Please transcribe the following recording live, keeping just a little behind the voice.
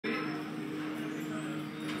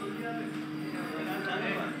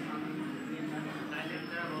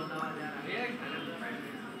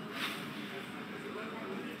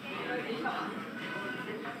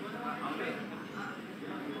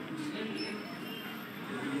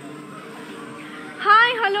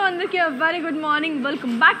hello Andriki, a very good morning.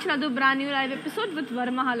 Welcome back to another brand new live episode with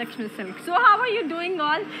Varamahalakshmi Silk. So how are you doing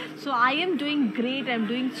all? So I am doing great. I'm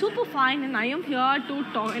doing super fine, and I am here to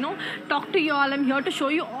talk to you all. I'm here to show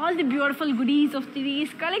you all the beautiful goodies of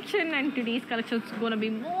today's collection, and today's collection is going to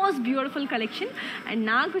be most beautiful collection. And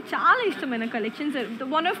naaku chaala ishtamana collections.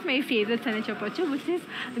 One of my favorites ane cheppochu, which is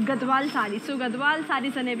Gadwal Sarees. So Gadwal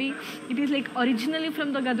Sarees anevi, it is like originally from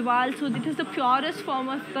the Gadwal. So this is the purest form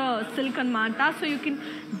of the silk and mata. So you can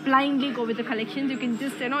blindly go with the collections. You can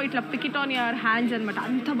just it'll pick it on your hands and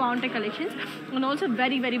anta baunte collections, and also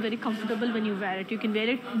very comfortable when you wear it. You can wear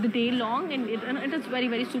it the day long, and it is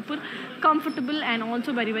very super comfortable and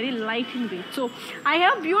also very light in weight. So I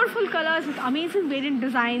have beautiful colors with amazing variant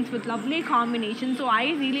designs with lovely combinations. So I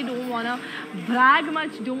really don't want to brag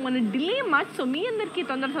much, don't want to delay much. So me andarki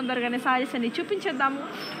తొందరగానే sarees అన్ని చూపించేద్దాము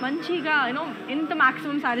మంచిగా ఎంత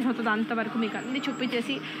maximum sarees అవుతుందో అంతవరకు మీకు అన్ని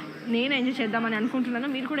చూపించేసి నేను ఎంజాయ్ చేద్దామని అనుకుంటున్నాను.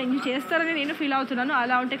 మీరు కూడా ఎంజాయ్ చేస్తారని నేను ఫీల్ అవుతున్నాను.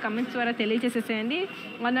 అలా ఉంటే కమెంట్స్ ద్వారా తెలియజేసేసేయండి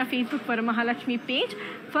మన ఫేస్బుక్ వరమహాలక్ష్మి పేజ్.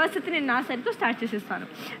 ఫస్ట్ అయితే నేను నా సరితో స్టార్ట్ చేసేస్తాను.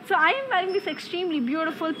 So I'm wearing this extremely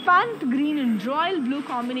beautiful pant green and royal blue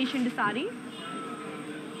combination sorry.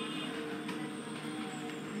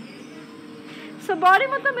 So body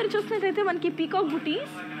మొత్తం మీరు చూసినట్టయితే మనకి పీకాక్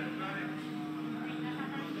బుటీస్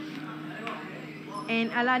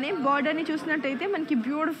అండ్ అలానే బార్డర్ని చూసినట్టయితే మనకి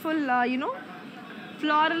beautiful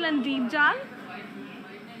floral and deep jal,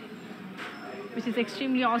 which is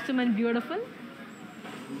extremely awesome and beautiful.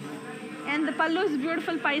 And the pallu is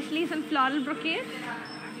beautiful paisleys and floral brocade.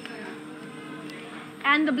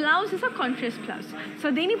 And the blouse is a contrast blouse.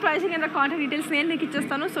 So deni pricing and the contact details nenu meeku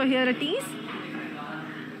ichchestanu. So here it is.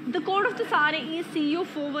 The code of the saree is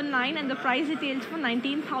CU419 and the price details for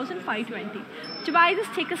 19,520. To buy this,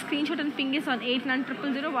 take a screenshot and ping us on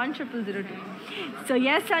 8900010002. So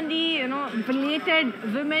yes, Andy, belated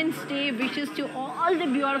Women's Day wishes to all the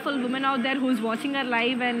beautiful women out there who's watching our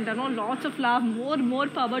live, and lots of love, more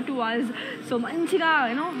power to us. So manchiga,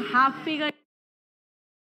 happy ga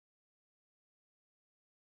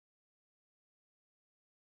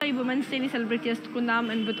Women's Day celebrate chestukundam,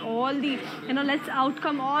 and with all the let's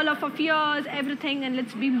outcome all of our fears, everything, and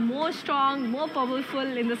let's be more strong, more powerful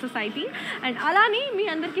in the society. And alani మీ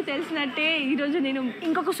అందరికీ తెలిసినట్టే ఈరోజు నేను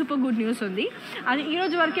ఇంకొక super good news ఉంది. అది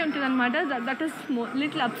ఈరోజు వరకే ఉంటుంది అనమాట. దట్ ఈస్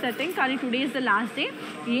లిటిల్ అప్సెటింగ్, కానీ today is the last day.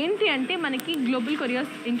 ఏంటి అంటే మనకి గ్లోబల్ కొరియర్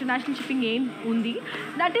ఇంటర్నేషనల్ షిప్పింగ్ ఏం ఉంది,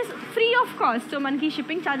 that is free of cost. So మనకి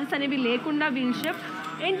షిప్పింగ్ ఛార్జెస్ అనేవి లేకుండా వీల్ షిప్.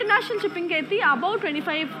 ఇంటర్నేషనల్ షిప్పింగ్కి అయితే అబౌట్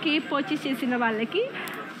 25K పర్చేస్ చేసిన వాళ్ళకి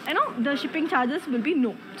the shipping charges will be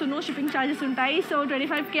no. So no shipping charges ఉంటాయి. సో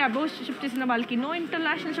 25K above షిప్ చేసిన వాళ్ళకి no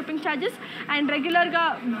international shipping charges, and రెగ్యులర్గా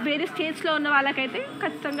వేరే స్టేట్స్లో ఉన్న వాళ్ళకైతే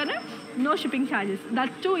ఖచ్చితంగానే no shipping charges.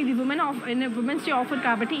 That to ఇది ఉమెన్స్ డే ఆఫర్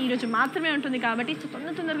కాబట్టి ఈరోజు మాత్రమే ఉంటుంది కాబట్టి సో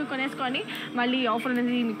తొందరగా కొనేసుకోండి. మళ్ళీ ఆఫర్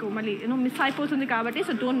అనేది మీకు మళ్ళీ మిస్ అయిపోతుంది కాబట్టి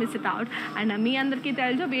so don't miss it out. And మీ అందరికీ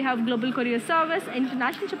తెలుసు we have global courier service,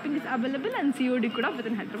 international shipping is available, and COD కూడా విత్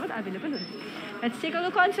ఇన్ హైదరాబాద్ అవైలబుల్ ఉంది. Let's take a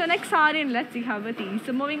look on to the next saree and let's see how it is.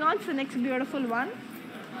 So moving on to the next beautiful one,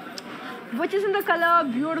 which is in the color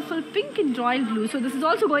beautiful pink and royal blue. So this is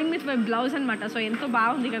also going with my blouse and mata. So ento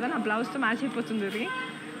baagundi kada na blouse to match ayipotundi idi.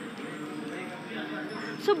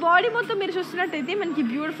 So body mottham meer chustunnataithe manaki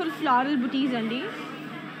beautiful floral booties andi,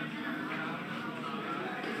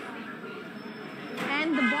 and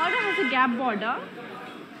the border has a gap border,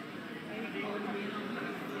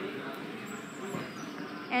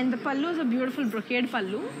 and the pallu is a beautiful brocade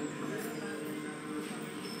pallu.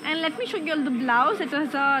 And let me show you all the blouse. It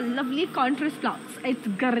is a lovely contrast blouse. It's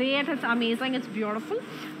great, it's amazing, it's beautiful.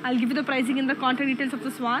 I'll give you the pricing and the contact details of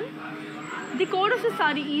this one. The code of the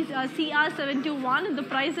saree is CR721, and the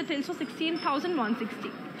price details for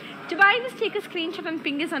 16,160. To buy this, take a screenshot and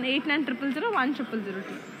ping us on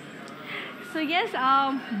 8900010002. So yes,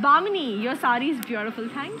 Bhamini, your saree is beautiful.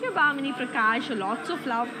 Thank you, Bhamini Prakash. Lots of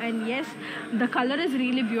love, and yes, the color is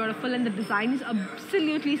really beautiful and the design is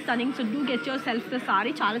absolutely stunning. So do get yourself the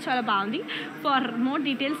saree. Chala baagundi. For more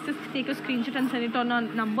details, just take a screenshot and send it on our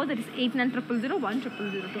number, that is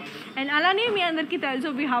 8900010002. And alane mi andarki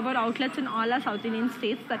telusu we have our outlets in all our South Indian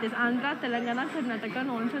states, that is Andhra, Telangana, Karnataka,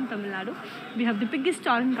 North and Tamil Nadu. We have the biggest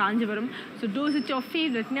store in Kanjivaram. So do visit your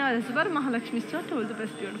favorite near Varamahalakshmi store to all the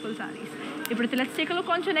best beautiful sarees. ఇప్పుడు let's take a look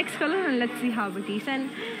on to next color and let's see how it is. And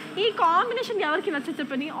ఈ combination ఎవరికి నచ్చ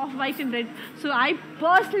చెప్పని, off white and red. So I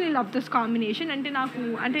personally love this combination. అంటే నాకు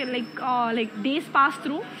like days pass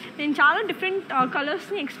through నేను చాలా different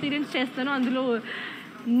కలర్స్ని experience చేస్తాను. అందులో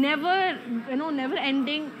never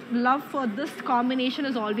ending love for this combination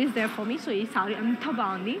is always there for me. So ఈ సారీ అంత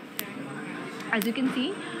బాగుంది. As you can see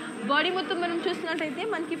body మొత్తం మనం చూసినట్టయితే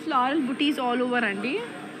మనకి ఫ్లారల్ బుటీస్ ఆల్ ఓవర్ అండి.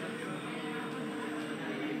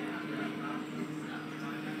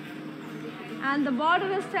 And the border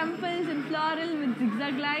is temples in floral with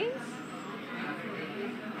zigzag lines.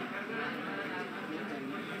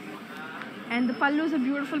 And the pallu is a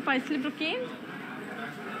beautiful paisley brocade.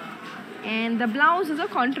 And the blouse is a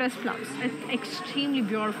contrast blouse. It's extremely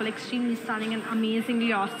beautiful, extremely stunning and amazingly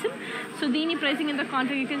awesome. So the pricing and the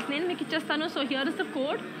contact details name make it just so here is the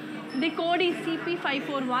code. The code is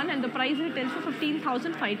CP541 and the price retails for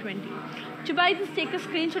 15,520. To buy this, take a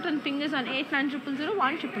screenshot and ping us on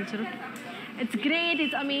 8900010002. It's great,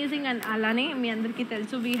 it's amazing, and alane మీ అందరికీ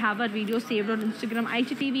తెలుసు we have our videos saved on Instagram,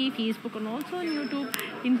 IGTV, Facebook and also on YouTube.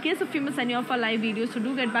 In case if you miss any of our live videos, so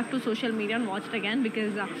do get back to social media and watch it again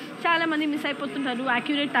because చాలా మంది miss అయిపోతుంటారు,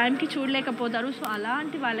 accurate time కి చూడలేకపోతారు. So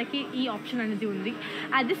అలాంటి వాళ్ళకి ఈ option అనేది ఉంది.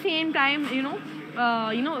 At the same time,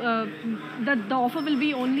 the offer will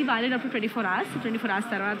be only valid up to 24 hours. 24 hours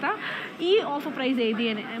తర్వాత ఈ ఆఫర్ ప్రైస్ ఏది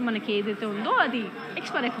అని మనకి ఏదైతే ఉందో అది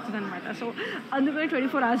ఎక్స్పైర్ అయిపోతుంది అనమాట. సో అందుకని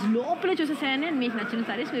 24 hours లోపలే చూసేసాయని మీకు నచ్చిన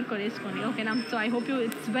సారీస్ మీరు కొనేసుకోండి, ఓకేనా? So I hope you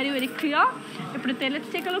it's very very clear. ఇప్పుడు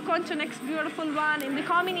let's take a look on next beautiful one in the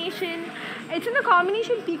combination. It's in the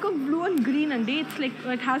combination peacock blue and green అండి. It's like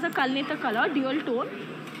it has a కల్నేత colour dual tone.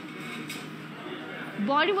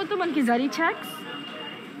 Body మొత్తం మనకి zari checks,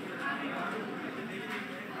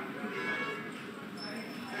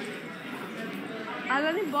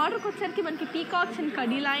 అలానే బార్డర్కి వచ్చేసరికి మనకి peacocks and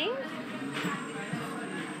khadi line.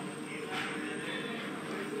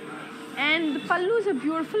 And the pallu is a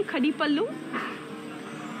beautiful khadi pallu.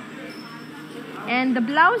 And the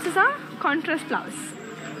blouse is a contrast blouse.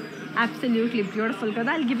 Absolutely beautiful kada.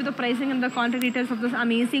 I'll give you the pricing and the contact details of this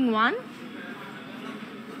amazing one.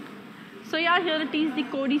 So yeah, here it is. The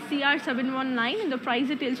code is CR719 and the price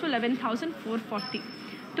it is for 11,440.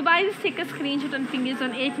 To buy this, take a screenshot and ping us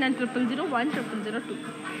on 8900010002.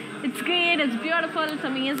 It's great, it's beautiful, it's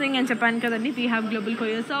amazing, and Japan kadandi we have global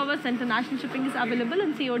courier service, international shipping is available,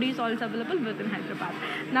 and COD is also available within Hyderabad.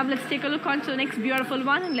 Now let's take a look on to the next beautiful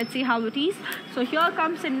one and let's see how it is. So here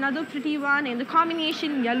comes another pretty one in the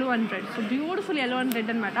combination yellow and red. So beautiful yellow and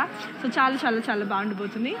red anamata. So చాలా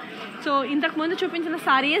బాగుండబోతుంది. So ఇంతకు ముందు చూపించిన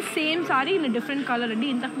sorry same sorry in different colour అండి.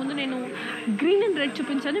 ఇంతకు ముందు నేను green and red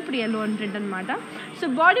చూపించాను, ఇప్పుడు yellow and red అనమాట. సో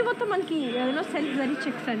బాడీ మొత్తం మనకి సెల్ఫ్ జరీ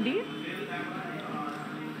చెక్స్ అండి.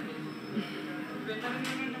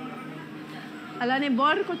 అలానే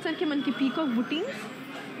బార్డర్కి వచ్చేసరికి మనకి peacock buttis,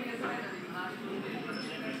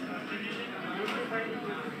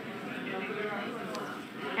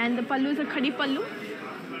 and the pallu is a khadi pallu.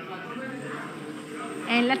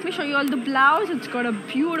 And let me show you all the blouse. It's got a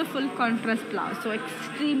beautiful contrast blouse, so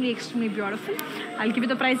extremely beautiful. I'll give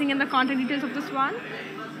you the pricing and the contact details of this one.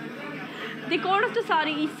 The code of the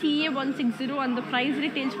saree is CA160 and the price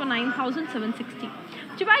retails for 9,760.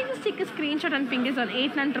 To buy this, take a screenshot and ping us on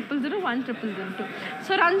 8900010002.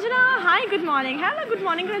 So Ranjana, hi, good morning. Hello, good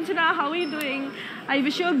morning Ranjana. How are you doing? I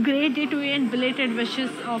wish you a great day to you and belated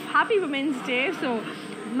wishes of Happy Women's Day. So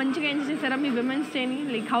మంచిగా enjoy చేశారా మీ women's డేని?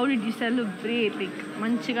 Like how did you celebrate? Like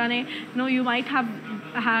మంచిగానే you might have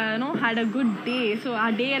had a good day. So ఆ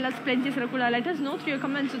day ఎలా spend చేశారో కూడా let us know through your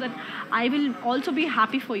comments so that I will also be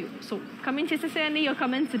happy for you. So comment చేసేసేయండి, your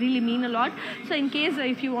comments really mean a lot. So in case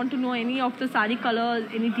if you want to know any of the saree colors,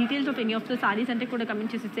 any details of any of the sarees అంటే కూడా comment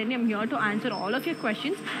చేసేసేయండి. I'm here to answer all of your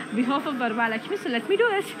questions on behalf of Varmalakshmi. So let me do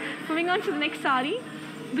this. Moving on to the next saree,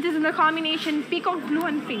 which is in the combination peacock blue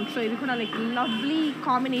and pink. So ఇది కూడా like lovely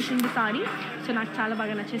combination the saree. So నాకు చాలా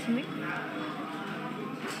బాగా నచ్చేసింది.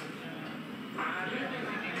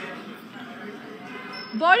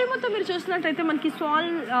 Body మొత్తం మీరు చూసినట్టయితే మనకి small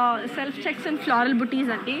self checks and floral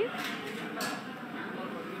బుటీస్ అండి.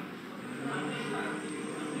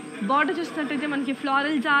 బార్డర్ చూసినట్టయితే మనకి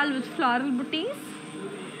ఫ్లోరల్ జాల్ with floral buttis.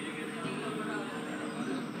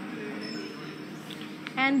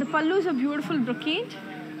 And the pallu is a beautiful brocade.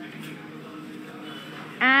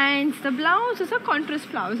 And the blouse is a contrast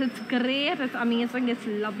blouse. It's great, it's amazing, it's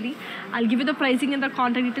lovely. I'll give you the pricing and the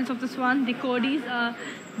contact details of this one. The code is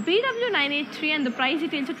BW983 and the price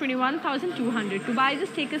details are 21,200. To buy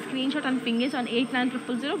this, take a screenshot and ping it on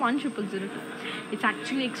 8900010002. It's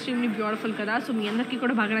actually extremely beautiful kada. So మీ అందరికీ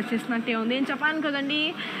కూడా బాగా నచ్చేసినట్టే ఉంది. నేను చెప్పాను కదండి,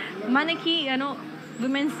 మనకి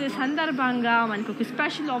women's day సందర్భంగా మనకు ఒక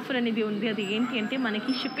స్పెషల్ ఆఫర్ అనేది ఉంది. అది ఏంటి అంటే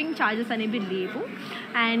మనకి షిప్పింగ్ ఛార్జెస్ అనేవి లేవు.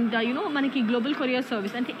 అండ్ మనకి గ్లోబల్ కొరియర్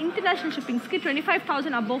సర్వీస్ అంటే ఇంటర్నేషనల్ షిప్పింగ్స్కి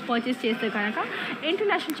 25,000 అబోవ్ పర్చేస్ చేస్తే కనుక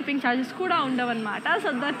ఇంటర్నేషనల్ షిప్పింగ్ ఛార్జెస్ కూడా ఉండవన్నమాట. So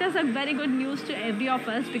that is a very good news to every of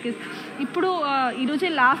us because ఇప్పుడు ఈరోజే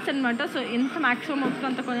లాస్ట్ అనమాట. సో ఎంత మ్యాక్సిమం అవుతుందో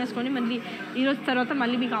అంత కొనేసుకొని మళ్ళీ ఈరోజు తర్వాత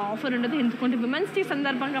మళ్ళీ మీకు ఆఫర్ ఉండదు. ఎందుకంటే విమెన్స్ డే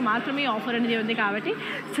సందర్భంగా మాత్రమే ఆఫర్ అనేది ఉంది కాబట్టి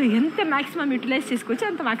సో ఎంత మ్యాక్సిమం యూటిలైజ్ చేసుకోవచ్చు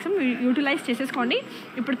అంత మ్యాక్సిమం యూటిలైజ్ చేసేసుకోండి.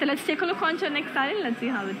 let's take a look on your next saree. Let's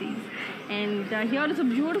see how it is. And here is a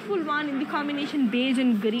beautiful one in the combination beige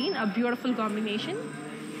and green, a beautiful combination.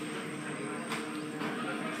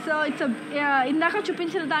 So it's a indaka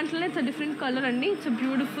chupinchina dantlone it's a different color andi. It's a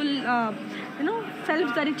beautiful self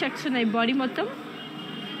zari checks unnai body mottham.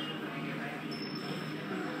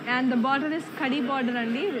 And the border is khadi border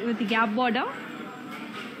andi with the gap border.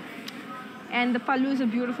 And the pallu is a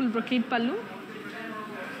beautiful brocade pallu.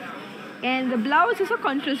 And the blouse is a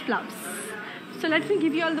contrast blouse. So let me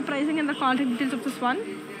give you all the pricing and the contact details of this one.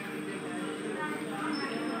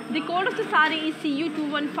 The code of the saree is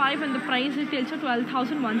CU215 and the price is also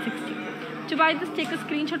 12,160. To buy this, take a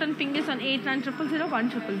screenshot and ping us on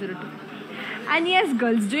 8900010002. And yes,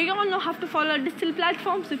 girls, do you all know how to follow our digital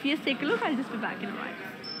platforms? If yes, take a look. I'll just be back in a while.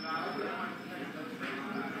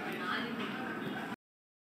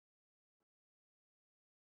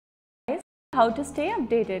 How to stay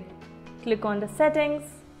updated. Click on the settings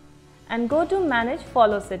and go to manage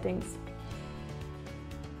follow settings.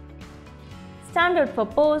 Standard for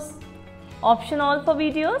posts, optional for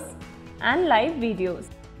videos and live videos.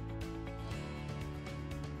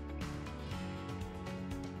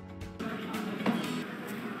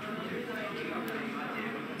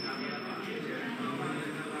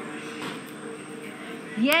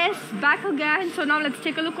 Yes, back again. So now let's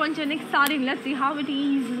take a look on your next saree. Let's see how it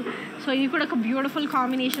is. So you could have a beautiful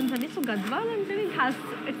combinations and so Gadwal and it has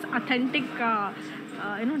its authentic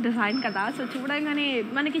design kada. So చూడంగానే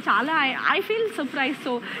మనకి చాలా I feel surprised.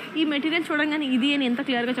 So ఈ material చూడంగానే ఇది అని ఎంత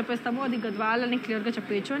క్లియర్గా చెప్పేస్తామో అది గద్వాల్ అని క్లియర్గా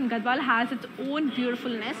చెప్పేయచ్చు. And Gadwal has its own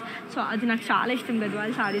beautifulness. So అది నాకు చాలా ఇష్టం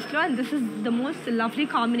Gadwal సారీస్లో. And this is the most lovely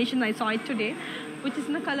combination I saw it today, which is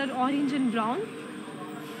in the color orange and brown.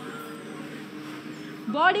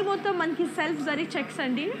 Body మొత్తం మనకి సెల్ఫ్ జరీ చెక్స్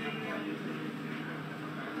అండి.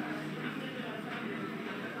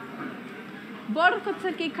 బార్డర్కి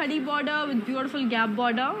వచ్చేసరికి khadi border with beautiful gap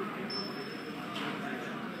border.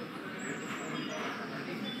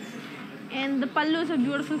 And the పల్లు ఇస్ అ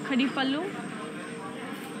బ్యూటిఫుల్ ఖడీ పల్లు.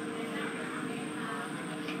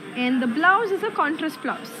 And the blouse is a contrast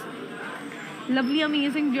blouse. Lovely,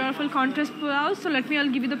 amazing, beautiful contrast blouse. So let me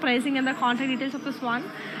all give you the pricing and the contact details of this one.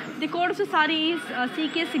 The code of the saree is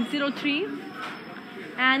CK603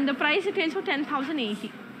 and the price it is for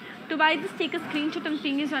 10,080. To buy this, take a screenshot and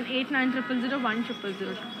ping is on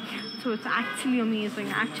 8900010002. So it's actually amazing,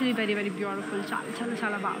 actually very very beautiful. చాలా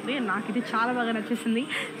చాలా బాగుంది. నాకు ఇది చాలా బాగా నచ్చేసింది.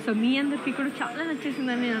 So మీ అందరికీ కూడా చాలా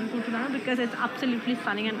నచ్చేసిందని నేను అనుకుంటున్నాను because it's absolutely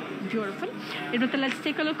stunning and beautiful. Let's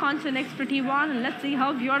take a look on to the next pretty one and let's see how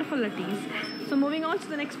beautiful it is. So moving on to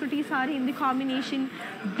the next pretty saree in the combination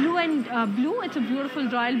blue and blue. It's a beautiful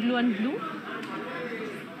royal blue and blue.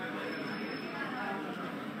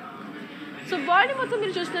 So body మొత్తం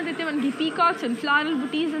మీరు చూసినట్లయితే మనకి peacocks and floral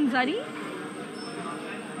buttis and zari.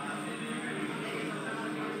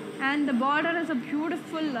 And the border is a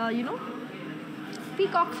beautiful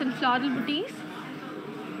peacocks and floral booties.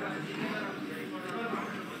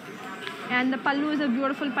 And the pallu is a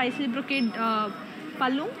beautiful paisley brocade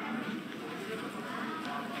pallu.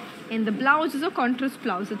 And the blouse is a contrast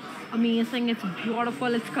blouse. It's amazing, it's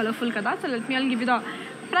beautiful, it's colorful kada. So let me all give you the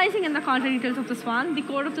pricing and the contact details of this one. The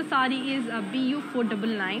code of the saree is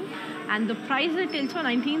BU499 and the price retails for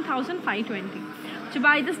 19,520. To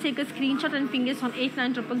buy this, take a screenshot and ping us on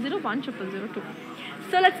 8900010002.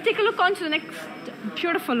 So let's take a look on to the next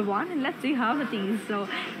beautiful one and let's see how it is. So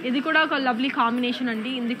ఇది కూడా ఒక lovely combination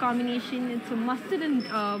అండి. In the combination it's a mustard and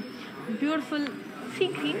beautiful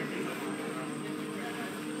sea green.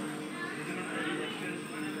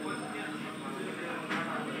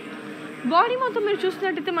 Body మొత్తం మీరు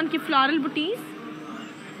చూసినట్టయితే మనకి floral బుటీస్.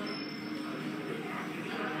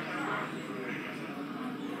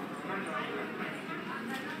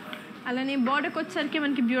 అలానే బార్డర్కి వచ్చేసరికి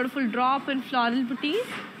మనకి beautiful drop and floral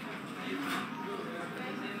buttis.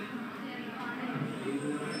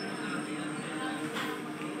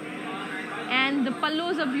 And the pallu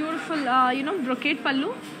is a beautiful brocade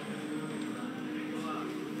pallu.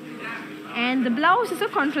 And the blouse is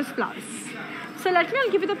a contrast blouse. So let me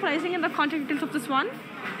give you the pricing and the contact details of this one.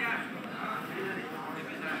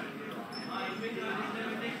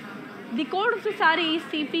 The code of the saree is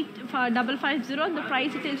CP550 and the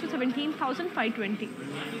price it is for 17,520.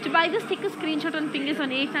 To buy this, take a screenshot and ping us on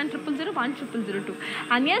 8900010002.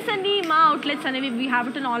 And yes, Andy, ma outlets and we have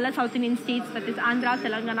it in all the South Indian states, that is Andhra,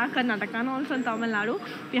 Telangana, Karnataka, and also in Tamil Nadu.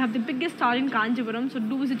 We have the biggest store in Kanjipuram, so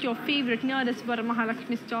do visit your favorite nearest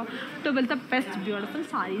Varamahalakshmi store to build the best beautiful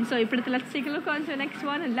saree. So let's take a look on to the next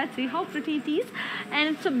one and let's see how pretty it is. And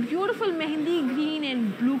it's a beautiful mehendi green and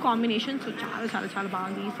blue combination. So chala chala chala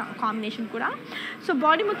bagundi combination. Combination కూడా. So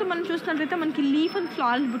body మొత్తం మనం చూసినట్లయితే మనకి leaf and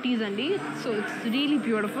floral బుటీస్ అండి. So it's really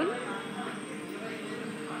beautiful.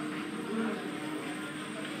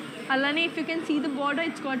 అలానే if you can see the border,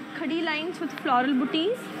 it's got khadi lines with floral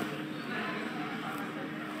buttis.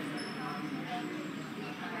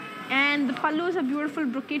 And the pallu is a beautiful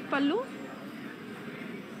brocade pallu.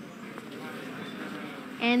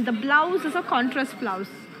 And the blouse is a contrast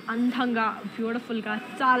blouse. Andhanga, beautiful ga,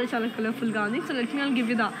 chala colorful ga undi. So let me give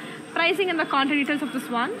you the pricing and the contact details of this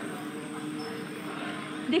one.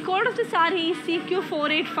 The code of the saree is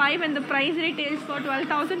CQ485 and the price retails for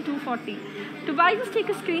 12,240. To buy this, take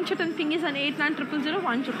a screenshot and ping us on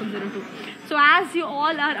 8900010002. So as you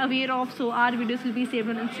all are aware of, so our videos will be saved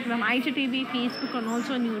on Instagram, IGTV, Facebook and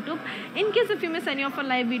also on YouTube. In case if you miss any of our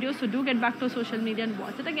live videos, so do get back to social media and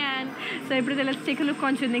watch it again. So let's take a look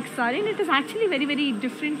on the next saree, and it is actually very very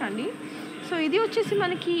different andi. So ఇది వచ్చేసి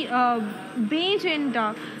మనకి beige and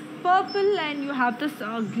purple, and you have this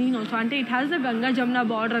green also. And it has the Ganga Jamuna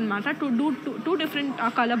border anamata. Two different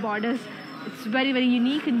color borders. It's very very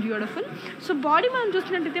unique and beautiful. So body మనం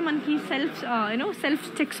చూసినట్టయితే మనకి self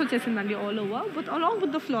checks వచ్చేసిందండి all over, but along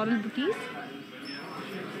with the floral booties.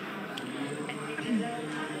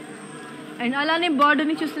 And అలానే border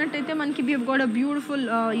ని చూసినట్టయితే మనకి we have got a beautiful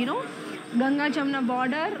Ganga Jamuna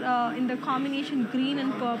border in the combination green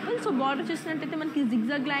and purple. So border చూసినట్టయితే మనకి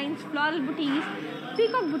zigzag lines, floral booties,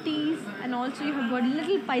 peacock booties, and also you have got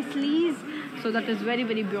little paisleys. So that is very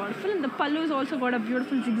very beautiful. And the pallu has also got a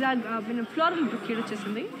beautiful zigzag floral brocade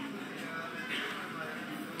వచ్చేసింది.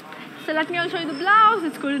 So let me also show you the blouse.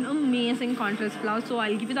 It's got an amazing contrast blouse. So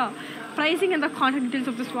I'll give you the pricing and the contact details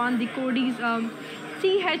of this one. The code is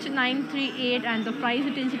CH938 and the price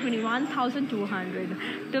it is 21,200.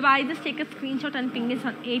 To buy this, take a screenshot and ping this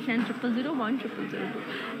on 8900010002.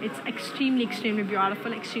 It's extremely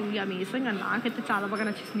beautiful, extremely amazing, and naakaiతే చాలా బాగా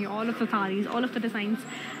నచ్చేసింది. All of the sarees, all of the designs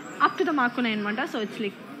up to the mark ఉన్నాయి అనమాట. So it's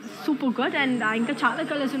like super good, and ఇంకా చాలా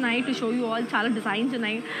colours ఉన్నాయి to show you all, చాలా designs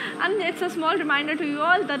ఉన్నాయి. And it's a small reminder to you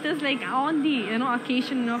all that is like on the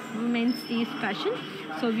occasion of Women's Day special.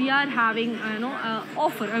 So we are having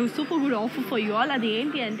offer, a super good offer for you all. అది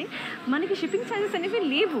ఏంటి అంటే మనకి shipping charges అనేవి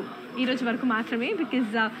లేవు ఈరోజు వరకు మాత్రమే, because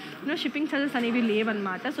shipping charges అనేవి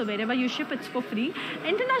లేవన్నమాట. So wherever you ship it's for free.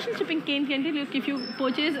 International షిప్పింగ్కి ఏంటి అంటే if you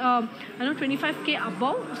purchase 25K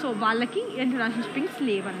above, so వాళ్ళకి ఇంటర్నేషనల్ షిప్పింగ్స్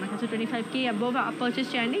లేవన్నమాట. సో 25K అబౌవ్ పర్చేస్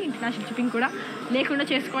చేయండి, ఇంటర్నేషనల్ షిప్పింగ్ కూడా లేకుండా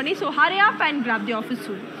చేసుకోండి. So hurry up and grab the offer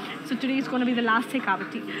soon. So today is going to be the last day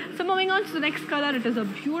kabatti. So moving on to the next color, it is a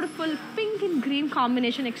beautiful pink and green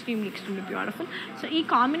combination, extremely beautiful. So ee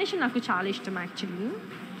combination naku chaala ishtam actually.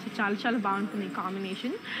 So చాలా బాగుంటుంది ఈ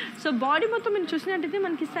combination. So body మొత్తం మనం చూసినట్టయితే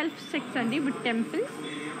మనకి self sex అండి with temples,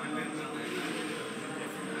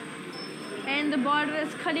 and the border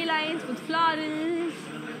is khadi lines with florals,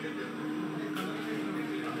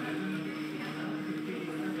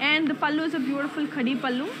 and the pallu is a beautiful khadi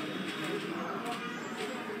pallu,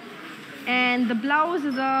 and the blouse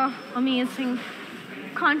is a amazing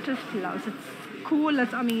contrast blouse. It's cool,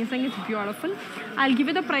 it's amazing, it's beautiful. I'll give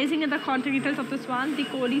you the pricing and the contact details of this one. The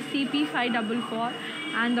code is CP544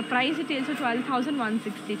 and the price details are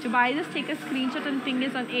 12,160. To buy this, take a screenshot and ping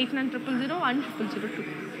us on 8900010002.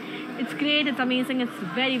 It's great, it's amazing, it's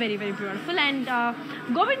very beautiful. And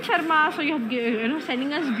Govind Sharma, so you have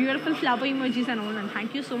sending us beautiful flower emojis and all, and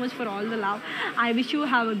thank you so much for all the love. I wish you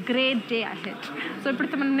have a great day ahead. So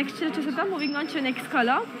next moving on to the next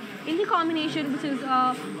color in the combination, which is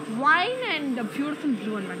wine and a beautiful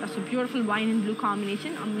blue anamata. So beautiful wine and blue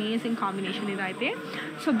combination, amazing combination idaithe.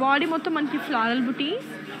 So body mottham manki floral booties,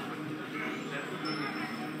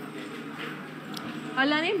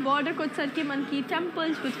 అలానే బార్డర్కి వచ్చేసరికి మనకి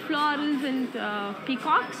temples with florals and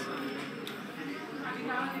peacocks,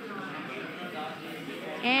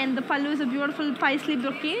 and the pallu is a beautiful paisley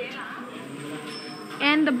brocade,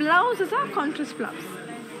 and the blouse is a contrast blouse,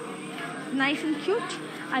 nice and cute.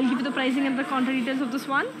 I'll give you the pricing and the contact details of this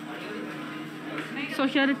one. So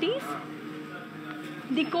here it is.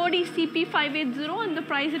 The code is CP580 and the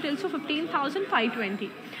price is also 15,520.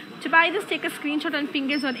 To buy this, take a screenshot and ping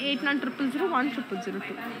us on 8900010002.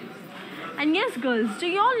 And yes girls, do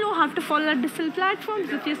you all know how to follow our digital platforms?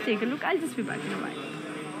 So just take a look. I'll just be back in a while.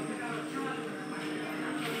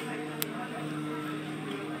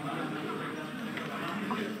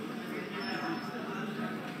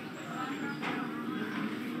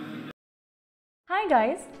 Hi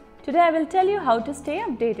guys, today I will tell you how to stay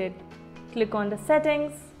updated. Click on the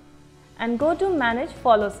settings and go to manage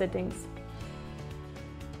follow settings.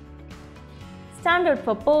 Standard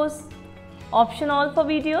for posts, option all for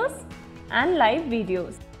videos and live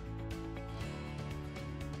videos.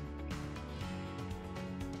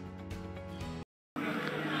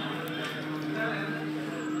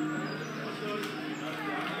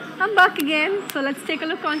 I'm back again. So let's take a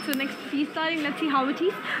look on to the next piece saree. Let's see how it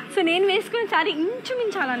is. So నేను వేసుకున్న saree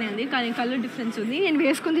ఇంచుమించు అలానే ఉంది, కానీ colour difference ఉంది. నేను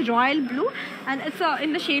వేసుకుంది royal blue and it's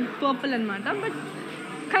in the shade purple అనమాట. But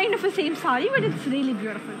kind of same sorry, but it's really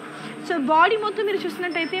beautiful. So body మొత్తం మీరు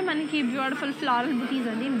చూసినట్టయితే మనకి బ్యూటిఫుల్ ఫ్లారల్ బుటీస్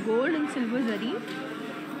అండి, gold and silver zari.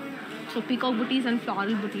 So peacock buttis and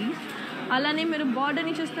floral బుటీస్. అలానే మీరు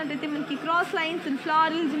బార్డర్ని చూసినట్టయితే మనకి cross lines and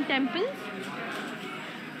florals and temples.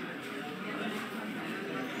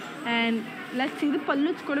 And let's see the pallu.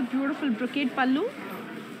 It's got a beautiful brocade pallu.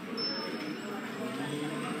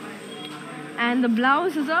 And the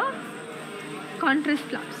blouse is a contrast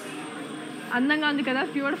blouse. అందంగా ఉంది కదా,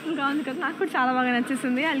 బ్యూటిఫుల్గా ఉంది కదా, నాకు కూడా చాలా బాగా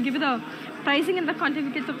నచ్చేసింది. I'll give you the pricing and the contact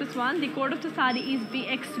details of this one. The code of the saree is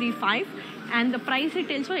BX35 and the price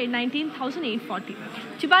retails for 19,840.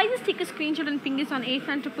 To buy this, take a screenshot and ping us on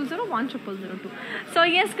 8900010002. So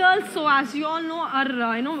yes girls, so as you all know, our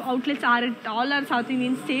outlets are at all our South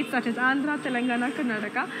Indian states such as Andhra, Telangana,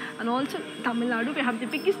 Karnataka and also Tamil Nadu. We have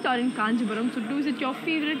the biggest store in Kanjipuram, so do visit your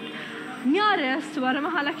favorite nearest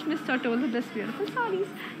Varamahalakshmi store to all the best beautiful sarees.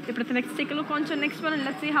 Let's take a look on to the next one and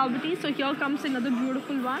let's see how it is. So here comes another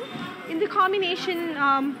beautiful one in the combination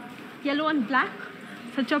yellow and black.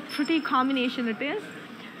 Such a pretty combination it is.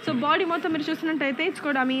 So body మొత్తం మీరు చూసినట్టయితే it's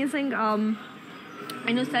got amazing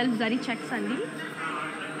self zari checks అండి.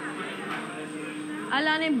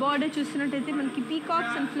 అలానే border చూసినట్టయితే మనకి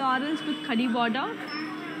peacocks and florals with khadi border.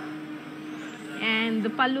 And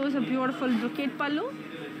the pallu is a beautiful brocade pallu.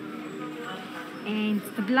 And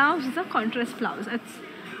the blouse is a contrast blouse. It's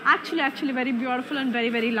actually very beautiful and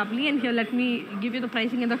very lovely. And here let me give you the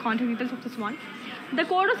pricing and the contact details of this one. The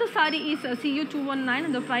code of the saree is CU219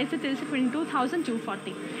 and the price it is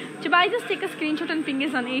 22,240. To buy this, take a screenshot and ping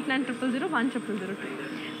us on 8900010002.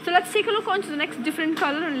 So let's take a look on to the next different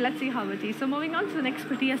color and let's see how it is. So moving on to the next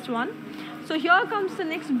prettiest one. So here comes the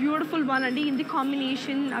next beautiful one and in the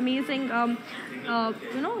combination amazing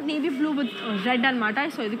navy blue with red and mata.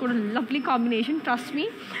 So it's got a lovely combination, trust me.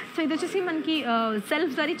 So this is manki self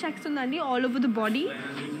zari checks undandi all over the body.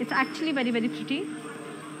 It's actually very pretty.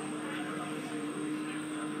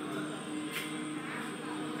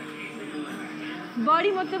 Body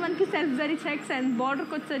మొత్తం మనకి self zari checks and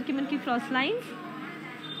బార్డర్కి వచ్చేసరికి మనకి cross lines.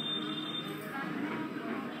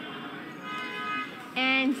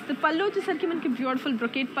 And the pallu వచ్చేసరికి మనకి beautiful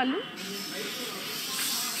brocade pallu.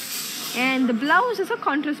 And the blouse is a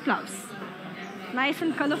contrast blouse. Nice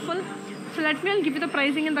and colorful. So let me give you the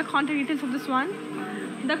pricing and the contact details of this one.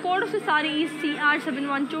 The code of the saree is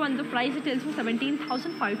CR712 and the price it is for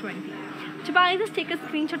 17,520. To buy this, take a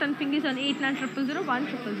screenshot and ping us on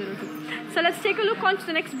 8900010002. So let's take a look on to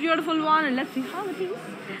the next beautiful one and let's see how it is.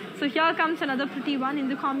 So here comes another pretty one in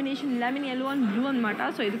the combination lemon yellow and blue and mata.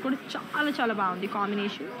 So ఇది కూడా చాలా బాగుంది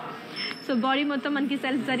combination. So body మొత్తం మనకి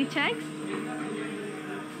self zari checks.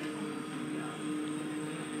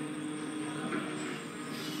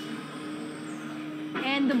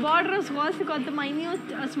 And the border has also got the minute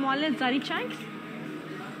smallest zari checks.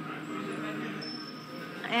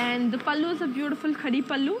 And the pallu is a beautiful khadi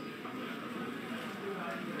pallu.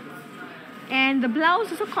 And the blouse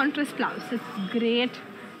is a contrast blouse. It's great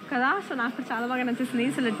kada. So naaku chaala baga nachesindi.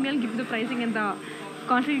 So let me give you the pricing and the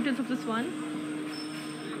contact details of this one.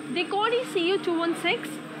 The code is CU216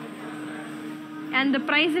 and the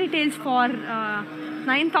price retails for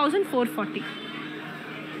 9,440.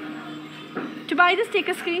 To buy this, take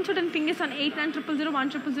a screenshot and ping us on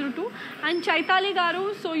 8900010002. And Chaitali garu,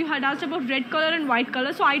 so you had asked about red color and white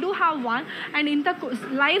color. So I do have one, and in the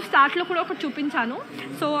live start lo kuda oka chupinchanu.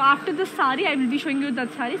 So after this saree, I will be showing you that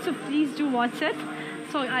saree. So please do watch it.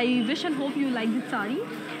 So I wish and hope you like this saree.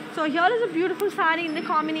 So here is a beautiful saree in the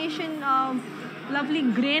combination lovely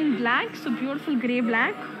grey and black. So beautiful grey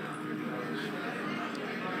black.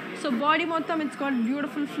 So body mottam it's got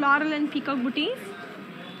beautiful floral and peacock booties.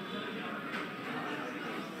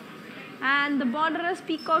 And the border has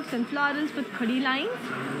peacocks and florals with khadi lines.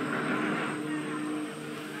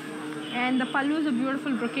 And the pallu is a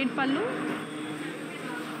beautiful brocade pallu.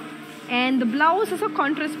 And the blouse is a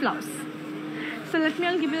contrast blouse. So let me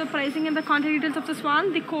give you the pricing and the contact details of this one.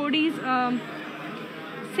 The code is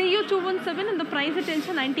CU217 and the price it is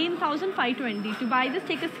 19,520. To buy this,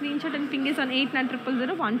 take a screenshot and ping us on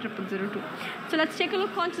 8900010002. So let's take a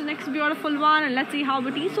look on to the next beautiful one and let's see how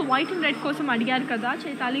it is. So white and red kosam adigaru kada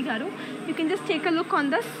Chaitali garu. You can just take a look on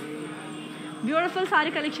this beautiful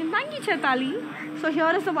saree collection. Thank you Chaitali. So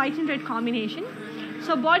here is the white and red combination.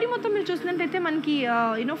 So body మొత్తం మీరు చూసినట్టయితే మనకి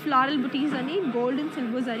floral booties అని gold and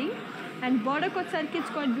silver zari. And border వచ్చేసరికి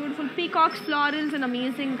it's got beautiful peacocks, florals and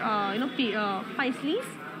amazing paisleys.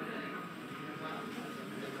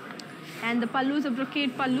 and the pallu is a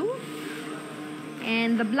brocade pallu,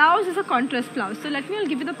 and the blouse is a contrast blouse. So I'll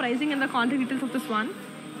give you the pricing and the contact details of this one.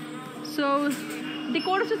 So the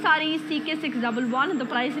code of the saree is CK611 and the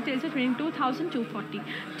price it is 22,240.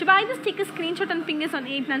 To buy this, take a screenshot and ping us on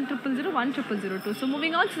 8900010002. So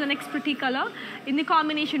moving on to the next pretty color in the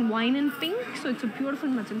combination wine and pink. So it's a beautiful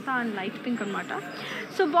magenta and light pink anamata.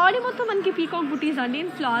 So body mottham manki peacock booties andi in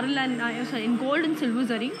floral and in gold and silver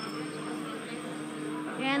zari.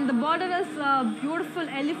 And the border is beautiful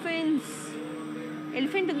elephant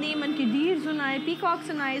ఉంది, మనకి deers ఉన్నాయి, peacocks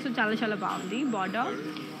ఉన్నాయి. So చాలా బాగుంది border.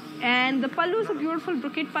 And the pallu is a beautiful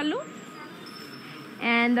brocade pallu,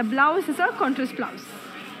 and the blouse is a contrast blouse.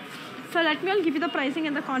 So I'll give you the pricing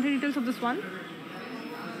and the contact details of this one.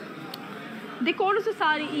 The code of the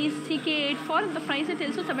saree is CK84 and the price it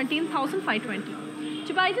is 17,520.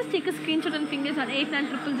 To buy this, take a screenshot and ping us on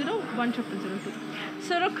 8900010002.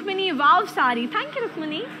 So Rukmini, wow saree, thank you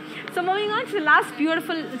Rukmini. So moving on to the last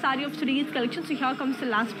beautiful saree of today's collection. So here comes the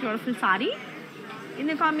last beautiful saree in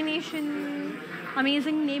the combination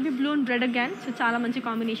amazing navy blue and red again. So చాలా మంచి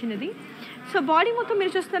combination ఇది. So body మొత్తం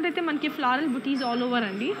మీరు చూస్తున్నట్టయితే మనకి floral బుటీస్ all over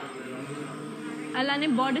అండి. అలానే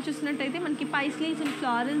border చూసినట్టయితే మనకి పైస్లీస్ and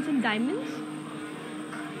florals and diamonds,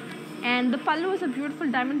 and the పల్లు is a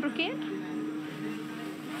beautiful diamond brocade,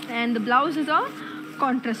 and the blouse is a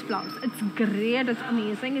contrast blouse. It's great, it's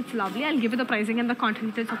amazing, it's lovely. I'll give you the pricing and the contact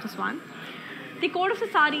details of this one. The code of the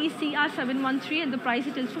saree is CR713 and the price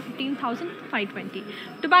it is for 15,520.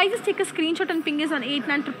 To buy this, take a screenshot and ping us on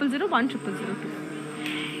 8900010002.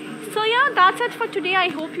 So yeah, that's it for today. I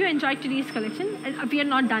hope you enjoyed today's collection. We are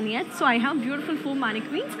not done yet. So I have beautiful 4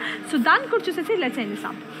 mannequins. So done could you say let's end this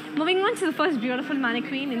up. Moving on to the first beautiful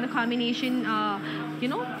mannequin in the combination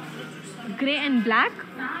grey and black.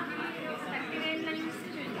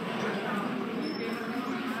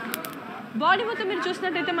 Body మొత్తం మీరు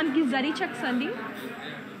చూసినట్టయితే మనకి zari checks అండి.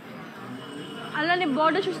 అలానే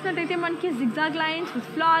border చూసినట్టయితే మనకి zigzag lines with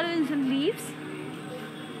florals and leaves.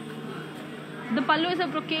 The pallu is a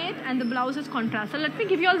brocade and the blouse is contrast. So let me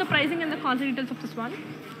give you all the pricing and the contact details of this one.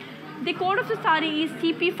 The code of the saree is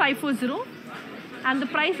CP540 and the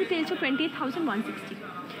price it is 20,160.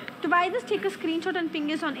 To buy this, take a screenshot and ping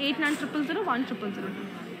us on 8900010002.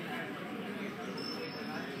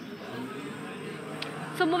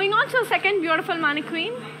 So moving on to the second beautiful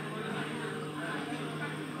mannequin.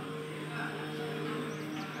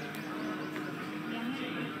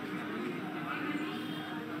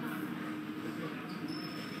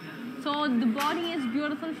 So the body is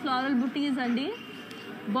beautiful floral booties andi.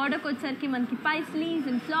 Border kochesariki manki paisleys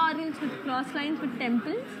and florals with cross lines with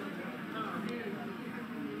temples.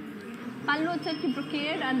 Pallu వచ్చేసరికి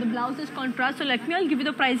brocade and the blouse is contrast. So I'll give you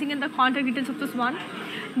the pricing and the contact details of this one.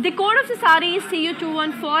 The code of the saree is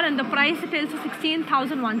CU214 and the price it is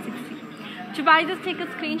 16,160. To buy this, take a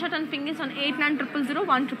screenshot and ping us on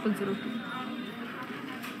 8900010002.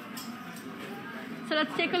 So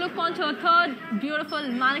let's take a look on to our third beautiful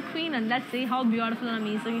mannequin and let's see how beautiful and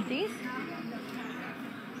amazing it is.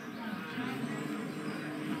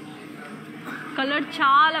 Color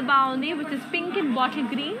చాలా బాగుంది, which is pink and bottle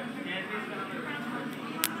green.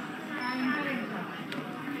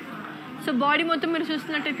 So body మొత్తం మీరు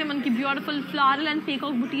చూస్తున్నట్టయితే మనకి beautiful floral and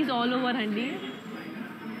peacock buttis all over అండి.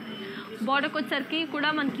 బార్డర్కి వచ్చేసరికి కూడా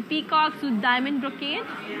మనకి peacocks with diamond brocade.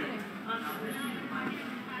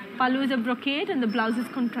 Pallu is a brocade and the blouse is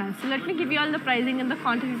contrast. So let me give you all the pricing and the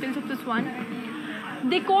contact details of this one.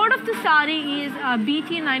 The code of the saree is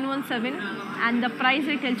BT917 and the price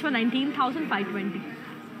retails for 19,520.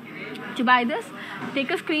 To buy this,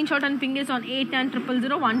 take a screenshot and ping us on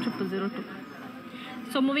 8900010002.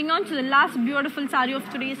 So moving on to the last beautiful saree of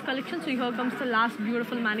today's collection. So here comes the last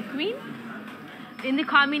beautiful mannequin in the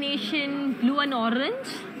combination blue and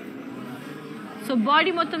orange. So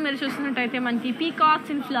body మొత్తం మీరు చూస్తున్నట్టయితే మనకి peacocks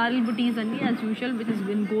and floral బుటీస్ అండి as usual which is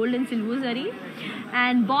in gold and silver zari.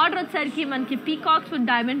 And border వచ్చేసరికి మనకి peacocks with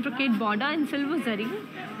diamond brocade border in silver zari.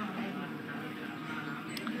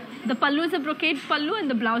 The pallu is a brocade pallu and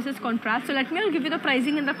the blouse is contrast. So I'll give you the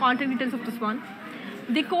pricing and the contact details of this one.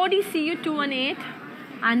 The code is CU218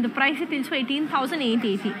 and the price it is for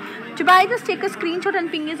 18,880. To buy this, take a screenshot and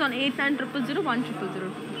ping us on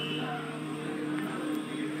 8900010002.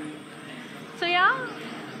 So yeah,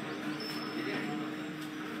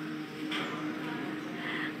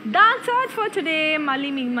 that's it for today.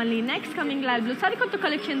 Mali next coming live lo sarikotta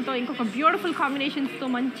collection tho inkoka beautiful combinations tho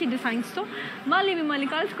manchi designs tho mali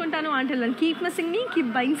kalusukuntanu. Until then, keep missing me, keep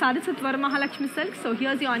buying sarees with Varamahalakshmi Silk. So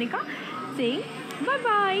here's Yonika saying bye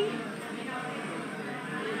bye.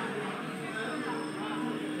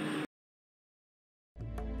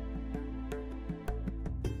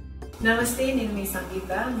 నమస్తే, నేను మీ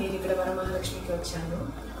సంగీత. నేను ఇక్కడ వరమహాలక్ష్మికి వచ్చాను.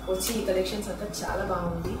 వచ్చి ఈ collections అంతా చాలా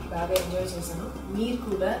బాగుంది, బాగా ఎంజాయ్ చేశాను. మీరు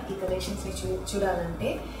కూడా ఈ కలెక్షన్స్ని చూడాలంటే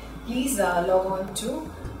please log on to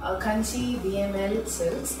Kanchi VML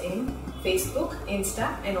Silks in Facebook, Insta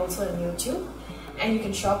and also on YouTube. And you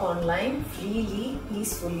can shop online freely,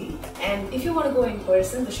 peacefully. And if you want to go in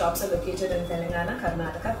person, the shops are located in Telangana,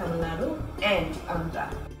 Karnataka, Tamil Nadu and Andhra.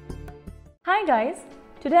 Hi guys,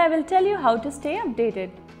 today I will tell you how to stay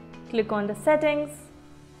updated. Click on the settings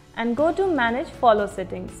and go to manage follow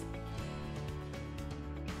settings.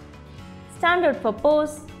 Standard for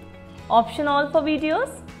posts, option all for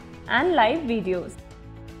videos and live videos.